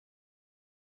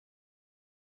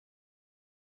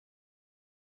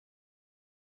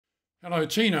Hello,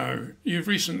 Tino. You've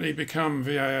recently become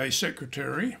VAA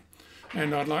Secretary,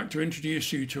 and I'd like to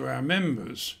introduce you to our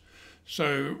members.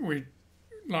 So we'd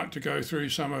like to go through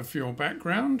some of your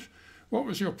background. What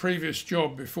was your previous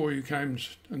job before you came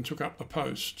and took up the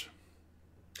post?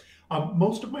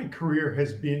 Most of my career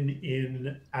has been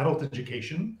in adult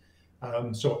education,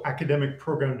 so academic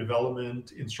program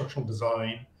development, instructional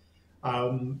design,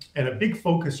 and a big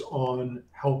focus on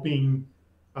helping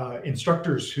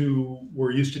instructors who were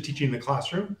used to teaching in the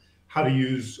classroom how to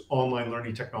use online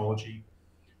learning technology.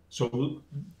 So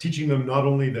teaching them not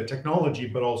only the technology,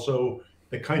 but also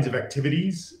the kinds of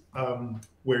activities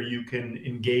where you can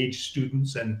engage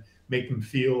students and make them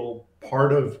feel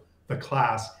part of the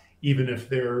class, even if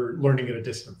they're learning at a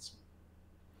distance.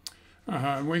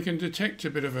 We can detect a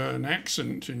bit of an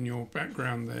accent in your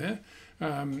background there.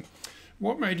 Um,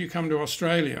 what made you come to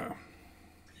Australia?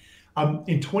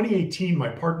 In 2018, my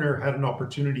partner had an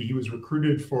opportunity. He was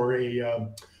recruited for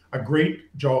a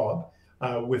great job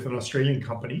with an Australian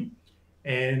company.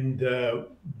 And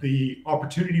the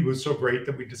opportunity was so great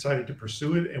that we decided to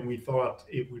pursue it. And we thought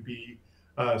it would be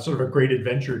sort of a great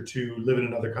adventure to live in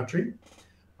another country.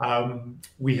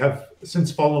 We have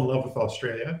since fallen in love with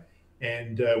Australia,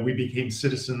 and we became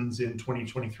citizens in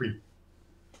 2023.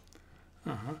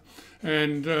 Uh-huh.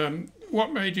 And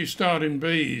what made you start in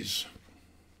bees?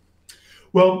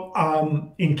 Well,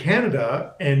 in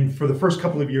Canada, and for the first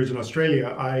couple of years in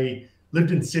Australia, I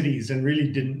lived in cities and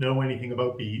really didn't know anything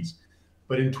about bees.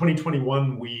 But in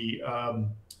 2021, we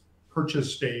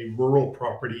purchased a rural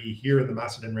property here in the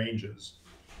Macedon Ranges.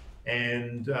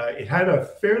 And it had a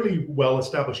fairly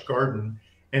well-established garden.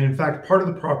 And in fact, part of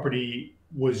the property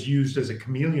was used as a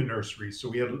camellia nursery. So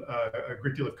we had a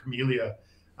great deal of camellia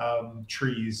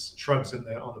trees, shrubs on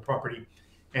the property.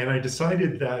 And I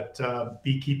decided that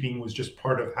beekeeping was just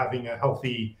part of having a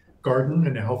healthy garden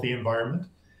and a healthy environment.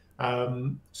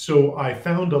 So I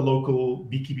found a local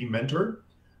beekeeping mentor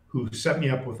who set me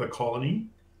up with a colony,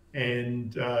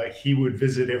 and he would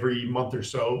visit every month or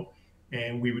so,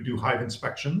 and we would do hive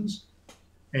inspections.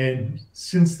 And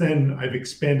since then, I've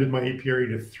expanded my apiary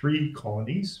to 3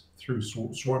 colonies through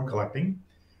swarm collecting.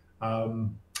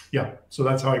 Yeah, so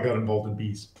that's how I got involved in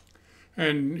bees.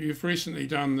 And you've recently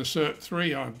done the Cert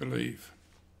 3, I believe.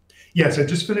 Yes, I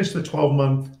just finished the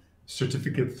 12-month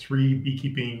Certificate 3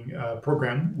 beekeeping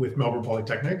program with Melbourne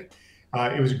Polytechnic.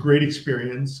 It was a great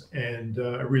experience, and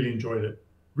I really enjoyed it.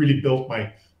 Really built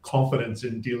my confidence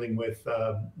in dealing with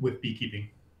beekeeping.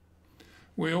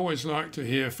 We always like to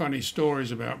hear funny stories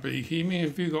about beekeeping.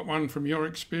 Have you got one from your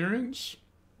experience?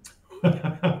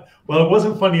 Well, it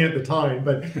wasn't funny at the time,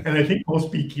 and I think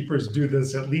most beekeepers do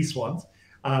this at least once.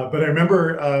 But I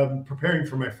remember preparing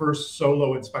for my first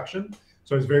solo inspection.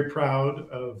 So I was very proud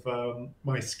of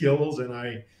my skills, and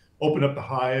I opened up the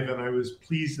hive, and I was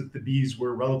pleased that the bees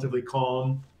were relatively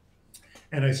calm.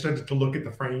 And I started to look at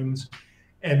the frames.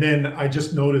 And then I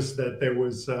just noticed that there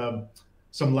was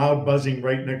some loud buzzing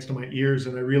right next to my ears.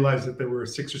 And I realized that there were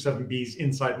 6 or 7 bees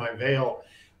inside my veil.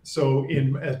 So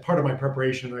as part of my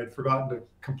preparation, I'd forgotten to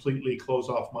completely close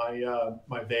off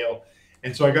my veil.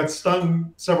 And so I got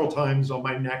stung several times on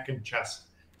my neck and chest,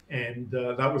 and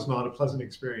that was not a pleasant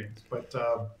experience. But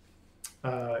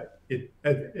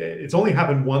it's only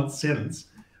happened once since,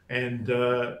 and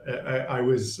I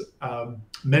was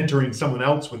mentoring someone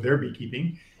else with their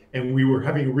beekeeping, and we were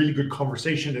having a really good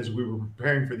conversation as we were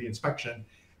preparing for the inspection.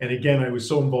 And again, I was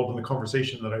so involved in the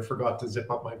conversation that I forgot to zip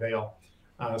up my veil,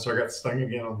 so I got stung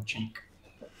again on the cheek.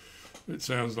 It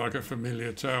sounds like a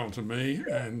familiar tale to me,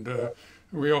 and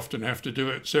we often have to do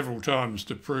it several times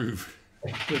to prove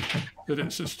that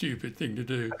it's a stupid thing to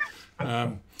do.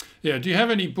 Yeah, do you have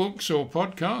any books or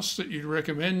podcasts that you'd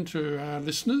recommend to our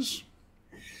listeners?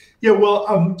 Yeah,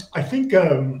 well, I think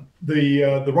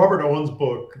the Robert Owens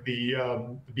book, the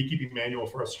Beekeeping Manual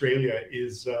for Australia,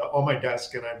 is on my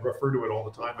desk, and I refer to it all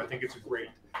the time. I think it's a great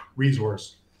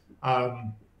resource.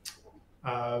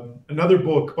 Another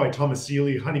book by Thomas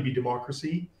Seeley, Honeybee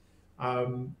Democracy.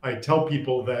 I tell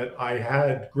people that I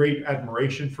had great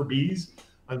admiration for bees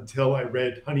until I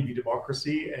read Honeybee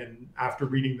Democracy, and after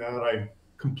reading that, I'm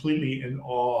completely in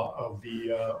awe of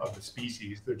the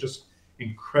species. They're just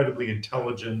incredibly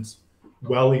intelligent,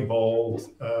 well-evolved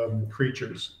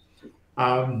creatures.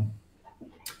 I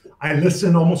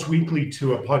listen almost weekly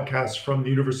to a podcast from the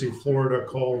University of Florida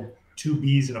called Two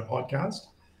Bees in a Podcast.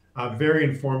 Very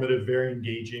informative, very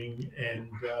engaging, and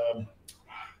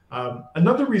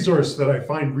another resource that I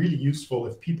find really useful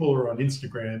if people are on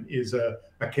Instagram is a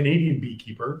Canadian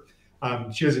beekeeper.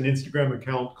 She has an Instagram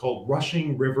account called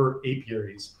Rushing River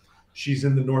Apiaries. She's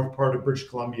in the north part of British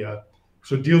Columbia,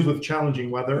 so it deals with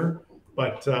challenging weather,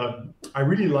 But I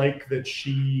really like that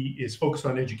she is focused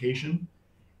on education.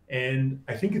 And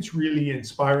I think it's really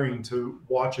inspiring to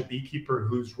watch a beekeeper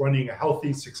who's running a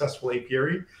healthy, successful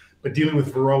apiary, but dealing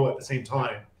with Varroa at the same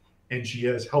time. And she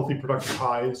has healthy, productive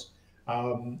hives,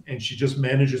 and she just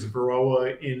manages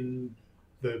Varroa in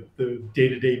the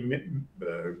day-to-day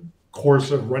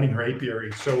course of running her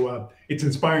apiary. So it's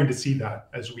inspiring to see that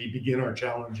as we begin our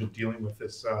challenge of dealing with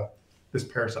this this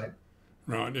parasite.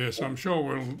 Right. Yes, I'm sure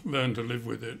we'll learn to live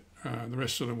with it. The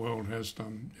rest of the world has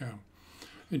done. Yeah.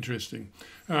 Interesting.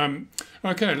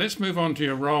 Okay, let's move on to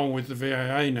your role with the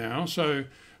VAA now. So,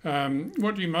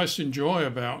 what do you most enjoy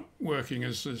about working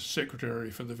as the secretary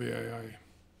for the VAA?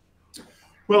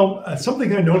 Well,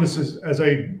 something I noticed as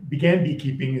I began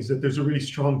beekeeping is that there's a really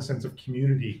strong sense of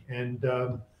community. And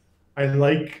I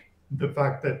like the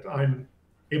fact that I'm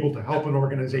able to help an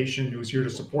organization who's here to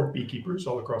support beekeepers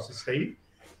all across the state.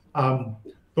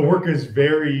 The work is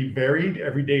very varied.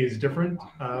 Every day is different.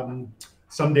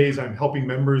 Some days I'm helping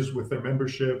members with their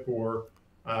membership or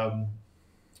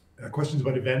questions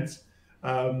about events.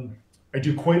 I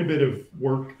do quite a bit of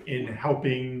work in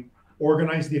helping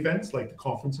organize the events, like the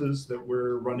conferences that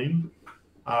we're running.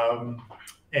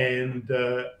 And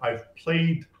I've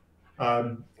played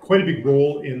quite a big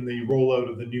role in the rollout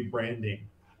of the new branding.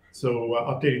 So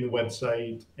updating the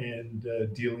website and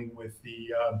dealing with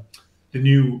the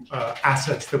new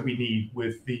assets that we need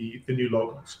with the new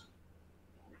logos.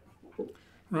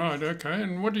 Right, okay.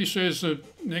 And what do you see as the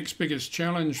next biggest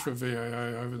challenge for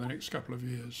VAA over the next couple of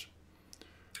years?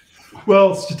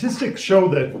 Well, statistics show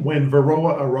that when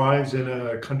Varroa arrives in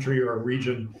a country or a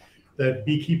region, that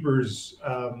beekeepers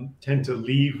tend to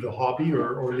leave the hobby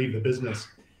or leave the business.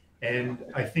 And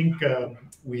I think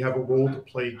we have a role to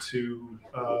play to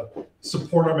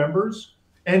support our members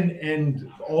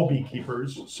and all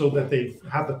beekeepers so that they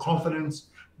have the confidence,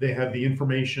 they have the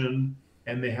information,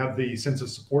 and they have the sense of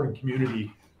support and community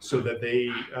so that they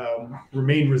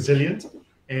remain resilient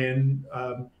and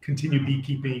continue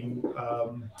beekeeping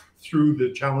through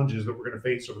the challenges that we're going to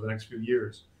face over the next few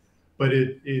years. But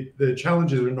the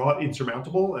challenges are not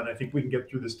insurmountable, and I think we can get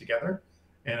through this together.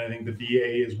 And I think the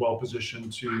VA is well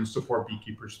positioned to support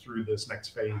beekeepers through this next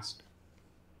phase.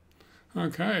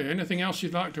 Okay, anything else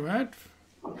you'd like to add?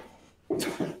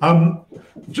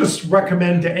 Just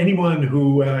recommend to anyone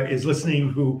who is listening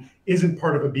who isn't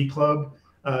part of a bee club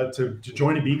to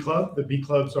join a bee club. The bee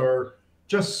clubs are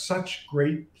just such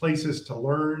great places to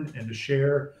learn and to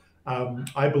share.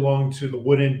 I belong to the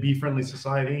Wood-End Bee Friendly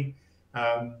Society.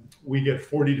 We get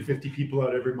 40 to 50 people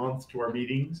out every month to our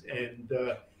meetings, and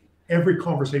every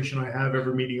conversation I have,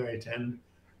 every meeting I attend,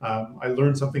 I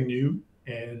learn something new,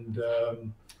 and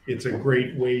it's a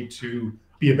great way to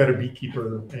be a better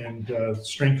beekeeper and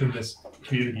strengthen this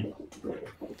community.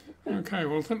 Okay,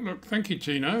 well, look, thank you,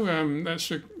 Tino. That's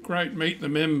a great Meet the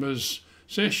Members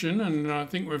session, and I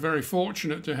think we're very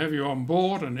fortunate to have you on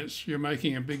board, and you're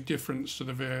making a big difference to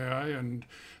the VAA, and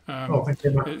thank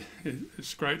you very much.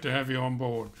 It's great to have you on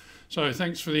board. So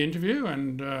thanks for the interview,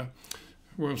 and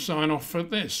we'll sign off for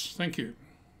this. Thank you.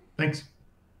 Thanks.